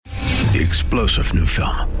the explosive new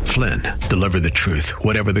film, Flynn, deliver the truth,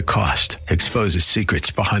 whatever the cost, exposes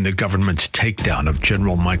secrets behind the government's takedown of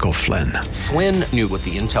General Michael Flynn. Flynn knew what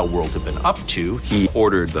the intel world had been up to. He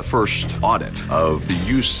ordered the first audit of the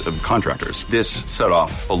use of contractors. This set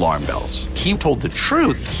off alarm bells. He told the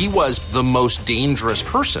truth. He was the most dangerous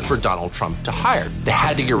person for Donald Trump to hire. They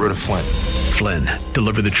had to get rid of Flynn. Flynn,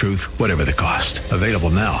 deliver the truth, whatever the cost. Available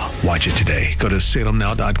now. Watch it today. Go to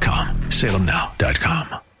salemnow.com.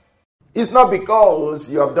 salemnow.com. It's not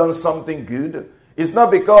because you have done something good. It's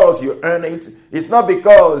not because you earn it. It's not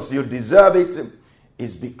because you deserve it.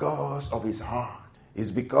 It's because of his heart.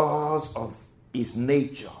 It's because of his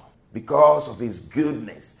nature. Because of his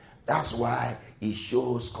goodness. That's why he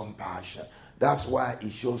shows compassion. That's why he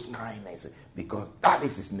shows kindness. Because that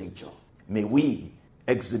is his nature. May we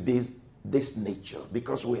exhibit this nature.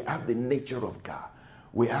 Because we have the nature of God.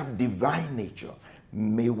 We have divine nature.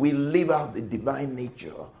 May we live out the divine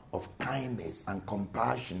nature of kindness and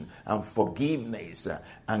compassion and forgiveness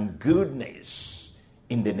and goodness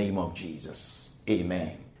in the name of Jesus.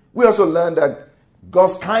 Amen. We also learned that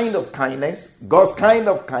God's kind of kindness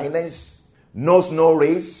knows no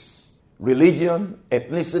race, religion,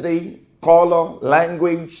 ethnicity, color,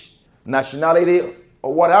 language, nationality,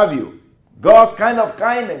 or what have you. God's kind of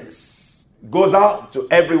kindness goes out to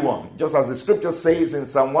everyone, just as the scripture says in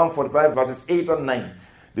Psalm 145 verses 8 and 9.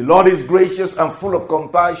 The Lord is gracious and full of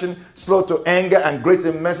compassion, slow to anger and great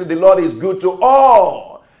in mercy. The Lord is good to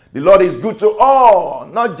all. The Lord is good to all,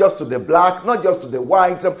 not just to the black, not just to the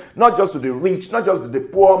white, not just to the rich, not just to the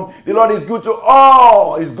poor. The Lord is good to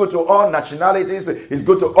all. He's good to all nationalities. He's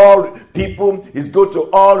good to all people. He's good to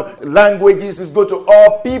all languages. He's good to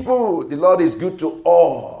all people. The Lord is good to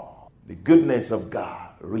all. The goodness of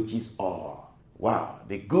God reaches all. Wow,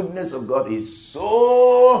 the goodness of God is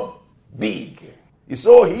so big. It's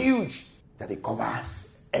so huge that it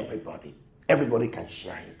covers everybody. Everybody can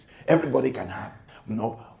share it. Everybody can have,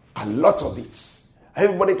 a lot of it.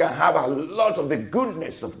 Everybody can have a lot of the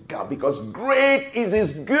goodness of God because great is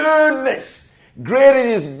his goodness. Great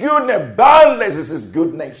is his goodness. Boundless is his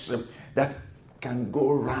goodness that can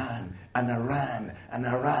go around and around and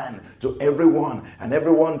around to everyone, and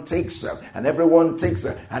everyone takes and everyone takes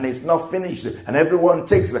and it's not finished, and everyone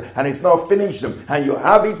takes and it's not finished, and you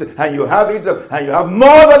have it and you have it and you have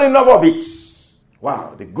more than enough of it.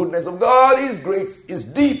 Wow, the goodness of God is great, is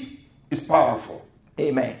deep, is powerful.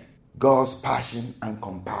 Amen. God's passion and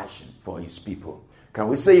compassion for his people. Can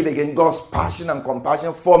we say it again? God's passion and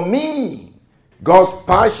compassion for me. God's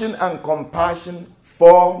passion and compassion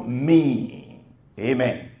for me.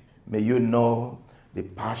 Amen. May you know the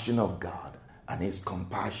passion of God and his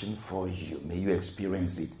compassion for you. May you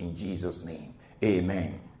experience it in Jesus' name.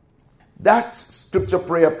 Amen. That scripture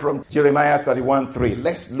prayer from Jeremiah 31:3.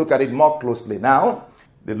 Let's look at it more closely now.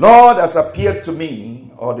 The Lord has appeared to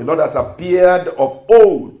me, or the Lord has appeared of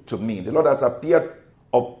old to me. The Lord has appeared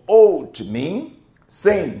of old to me,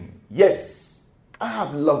 saying, yes, I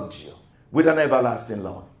have loved you with an everlasting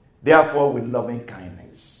love. Therefore, with loving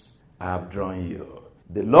kindness, I have drawn you.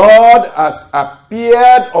 The Lord has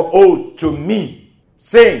appeared of old to me,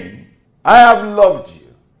 saying, I have loved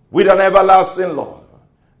you with an everlasting love.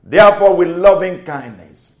 Therefore, with loving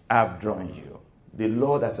kindness, I have drawn you. The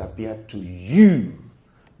Lord has appeared to you.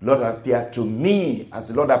 The Lord appeared to me. As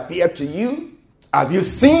the Lord appeared to you, have you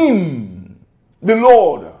seen the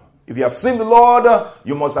Lord? If you have seen the Lord,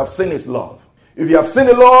 you must have seen his love. If you have seen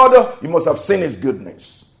the Lord, you must have seen his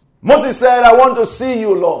goodness. Moses said, I want to see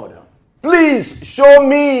you, Lord. Please show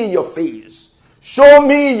me your face. Show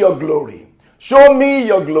me your glory. Show me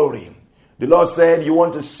your glory. The Lord said, you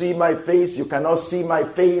want to see my face? You cannot see my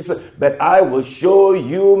face, but I will show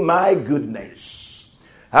you my goodness.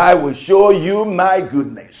 I will show you my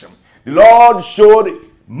goodness. The Lord showed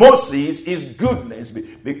Moses his goodness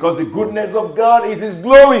because the goodness of God is his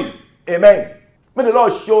glory. Amen. May the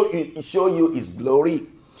Lord show you his glory.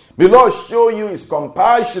 May the Lord show you his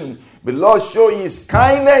compassion. May the Lord show you his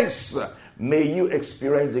kindness. May you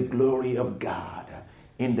experience the glory of God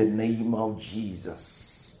in the name of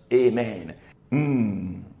Jesus. Amen.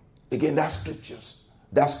 Again, that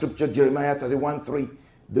scripture, Jeremiah 31:3.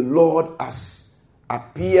 The Lord has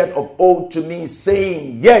appeared of old to me,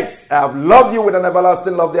 saying, yes, I have loved you with an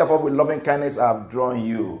everlasting love. Therefore, with loving kindness, I have drawn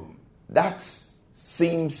you. That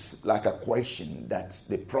seems like a question that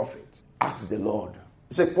the prophet asked the Lord.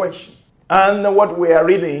 It's a question. And what we are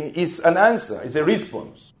reading is an answer. It's a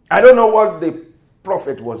response. I don't know what the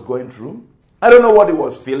prophet was going through. I don't know what he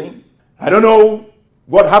was feeling. I don't know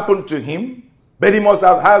what happened to him. But he must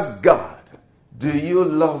have asked God, do you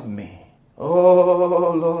love me?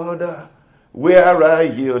 Oh, Lord, where are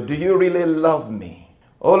you? Do you really love me?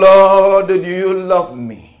 Oh Lord, do you love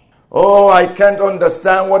me? Oh, I can't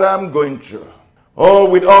understand what I'm going through. Oh,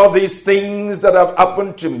 with all these things that have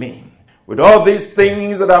happened to me, with all these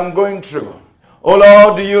things that I'm going through, oh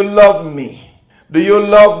Lord, do you love me? Do you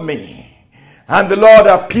love me? And the Lord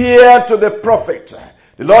appeared to the prophet.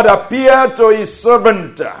 The Lord appeared to his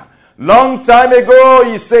servant. Long time ago,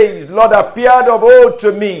 he says, the Lord appeared of old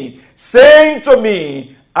to me, saying to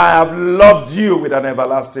me, I have loved you with an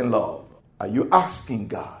everlasting love. Are you asking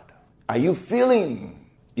God? Are you feeling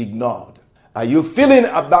ignored? Are you feeling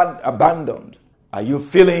abandoned? Are you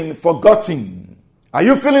feeling forgotten? Are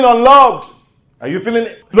you feeling unloved? Are you feeling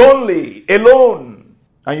lonely, alone?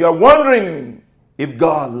 And you are wondering if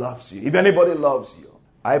God loves you, if anybody loves you.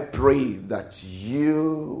 I pray that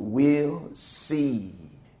you will see,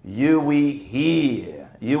 you will hear,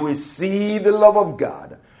 you will see the love of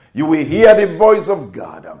God. You will hear the voice of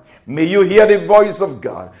God. May you hear the voice of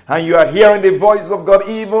God. And you are hearing the voice of God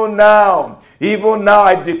even now. Even now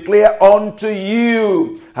I declare unto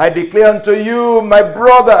you. I declare unto you, my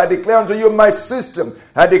brother. I declare unto you, my sister.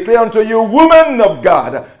 I declare unto you, woman of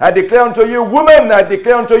God. I declare unto you, woman. I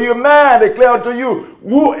declare unto you, man. I declare unto you,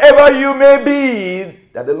 whoever you may be,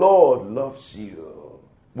 that the Lord loves you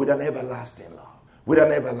with an everlasting love. With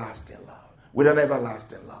an everlasting love. With an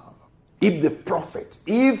everlasting love. If a prophet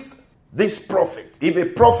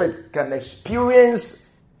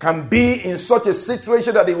can be in such a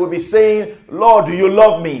situation that he will be saying, Lord, do you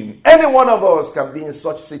love me? Any one of us can be in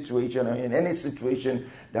such situation, or in any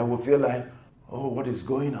situation that we feel like, oh, what is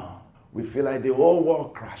going on? We feel like the whole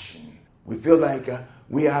world crashing. We feel like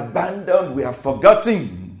we are abandoned, we are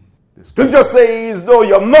forgotten. The scripture says, though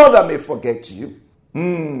your mother may forget you,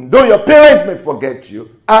 though your parents may forget you,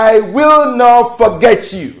 I will not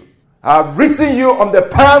forget you. I've written you on the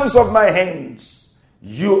palms of my hands.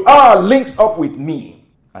 You are linked up with me.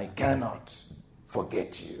 I cannot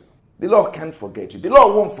forget you. The Lord can't forget you. The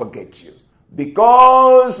Lord won't forget you.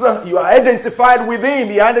 Because you are identified with him.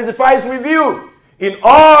 He identifies with you. In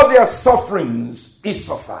all their sufferings, he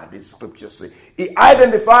suffered, the scripture says. He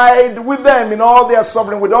identified with them in all their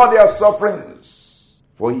suffering, with all their sufferings.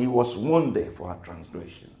 For he was wounded for our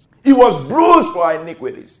transgressions. He was bruised for our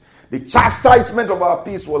iniquities. The chastisement of our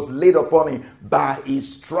peace was laid upon him. By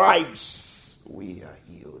his stripes we are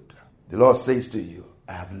healed. The Lord says to you,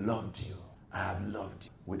 I have loved you. I have loved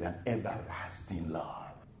you with an everlasting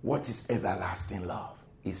love. What is everlasting love?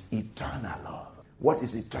 It's eternal love. What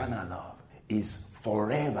is eternal love? It's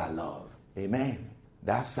forever love. Amen.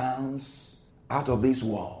 That sounds out of this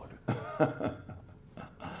world.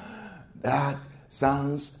 That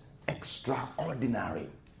sounds extraordinary.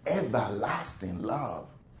 Everlasting love.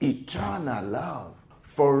 Eternal love,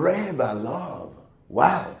 forever love.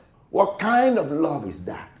 Wow. What kind of love is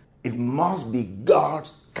that? It must be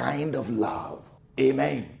God's kind of love.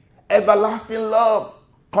 Amen. Everlasting love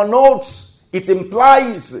connotes, it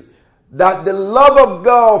implies that the love of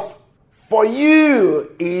God for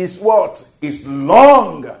you is what? Is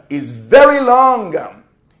long, is very long,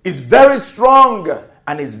 is very strong,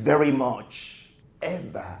 and is very much.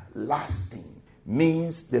 Everlasting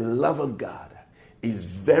means the love of God is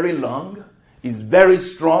very long, is very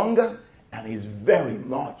strong, and is very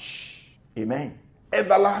much. Amen.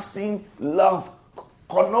 Everlasting love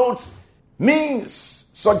connotes, means,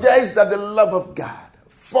 suggests that the love of God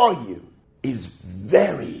for you is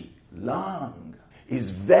very long,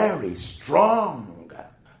 is very strong.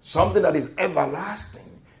 Something that is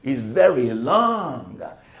everlasting is very long,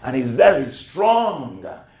 and is very strong,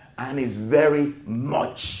 and is very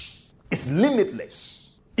much. It's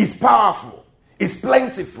limitless. It's powerful. It's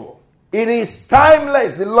plentiful. It is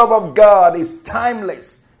timeless. The love of God is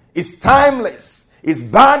timeless. It's timeless. It's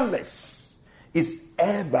boundless. It's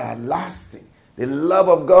everlasting. The love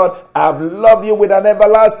of God, I've loved you with an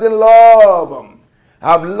everlasting love.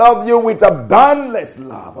 I've loved you with a boundless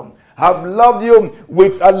love. I've loved you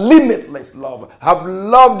with a limitless love. I've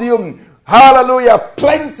loved you, hallelujah,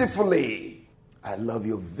 plentifully. I love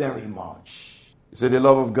you very much. You see, the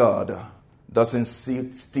love of God doesn't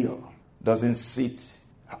sit still. Doesn't sit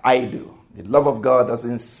idle. The love of God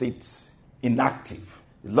doesn't sit inactive.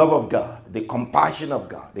 The love of God, the compassion of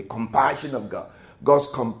God, God's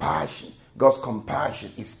compassion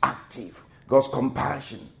is active. God's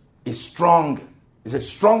compassion is strong. It's a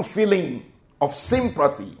strong feeling of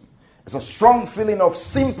sympathy. It's a strong feeling of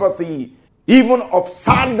sympathy, even of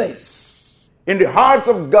sadness in the heart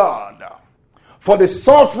of God for the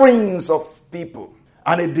sufferings of people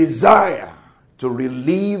and a desire to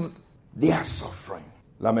relieve their suffering.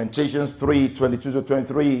 Lamentations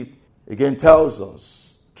 3:22-23 again tells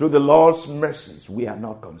us, through the Lord's mercies we are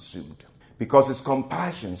not consumed, because his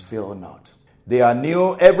compassions fail not. They are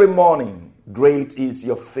new every morning. Great is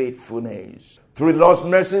your faithfulness. Through Lord's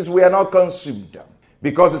mercies we are not consumed,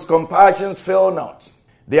 because his compassions fail not.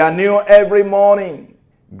 They are new every morning.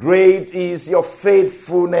 Great is your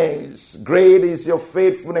faithfulness. Great is your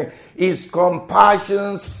faithfulness. His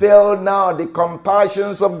compassions fail not. The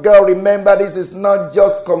compassions of God. Remember, this is not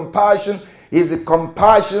just compassion. It's the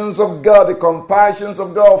compassions of God. The compassions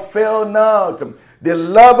of God fail not. The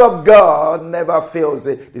love of God never fails.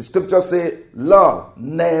 The scripture says, love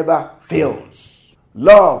never fails.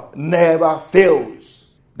 Love never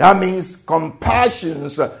fails. That means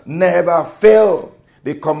compassions never fail.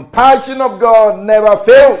 The compassion of God never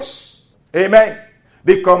fails. Amen.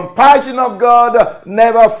 The compassion of God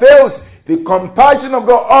never fails. The compassion of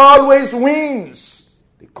God always wins.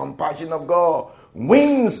 The compassion of God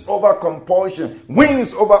wins over compulsion,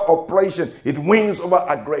 wins over oppression, it wins over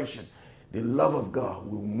aggression. The love of God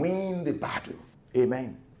will win the battle.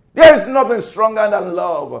 Amen. There is nothing stronger than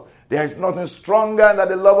love. There is nothing stronger than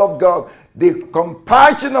the love of God. The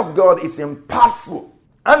compassion of God is impactful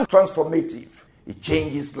and transformative. It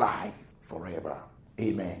changes life forever.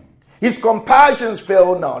 Amen. His compassions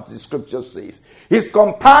fail not, the scripture says. His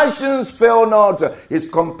compassions fail not. His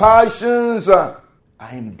compassions are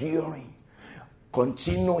enduring,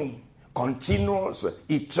 continuing, continuous,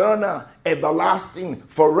 eternal, everlasting,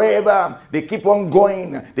 forever. They keep on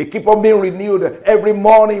going. They keep on being renewed every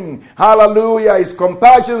morning. Hallelujah. His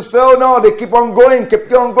compassions fail not. They keep on going,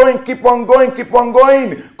 keep on going, keep on going, keep on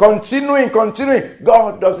going. Continuing.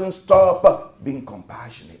 God doesn't stop being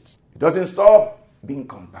compassionate. He doesn't stop being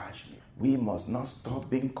compassionate. We must not stop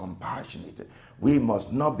being compassionate. We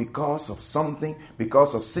must not, because of something,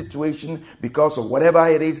 because of situation, because of whatever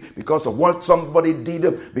it is, because of what somebody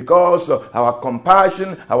did, because of our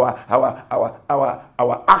compassion,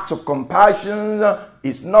 our acts of compassion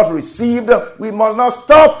is not received, we must not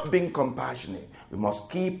stop being compassionate. We must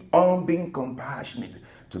keep on being compassionate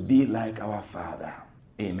to be like our Father.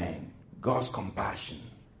 Amen. God's compassion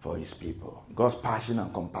for his people. God's passion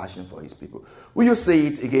and compassion for his people. Will you say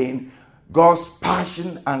it again? God's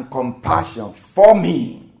passion and compassion for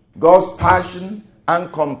me. God's passion and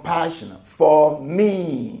compassion for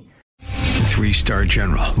me. 3-star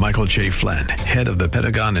General Michael J. Flynn, head of the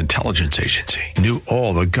Pentagon Intelligence Agency, knew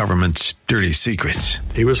all the government's dirty secrets.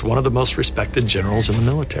 He was one of the most respected generals in the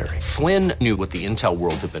military. Flynn knew what the intel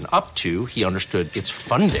world had been up to. He understood its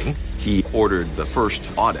funding. He ordered the first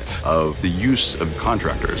audit of the use of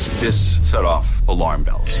contractors. This set off alarm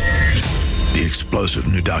bells. The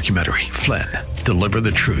explosive new documentary, Flynn, Deliver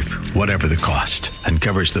the Truth, Whatever the Cost,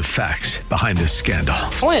 uncovers the facts behind this scandal.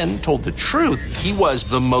 Flynn told the truth. He was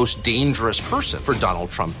the most dangerous person for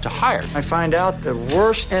Donald Trump to hire. I find out the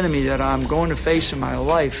worst enemy that I'm going to face in my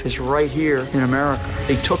life is right here in America.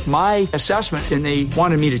 They took my assessment and they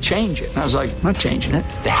wanted me to change it. And I was like, I'm not changing it.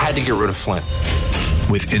 They had to get rid of Flynn.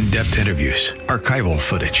 With in-depth interviews, archival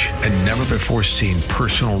footage, and never-before-seen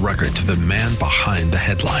personal records of the man behind the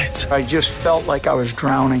headlines. I just felt like I was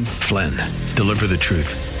drowning. Flynn, Deliver the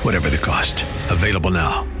Truth, Whatever the Cost. Available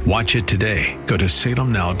now. Watch it today. Go to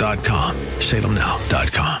salemnow.com.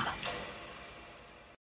 salemnow.com.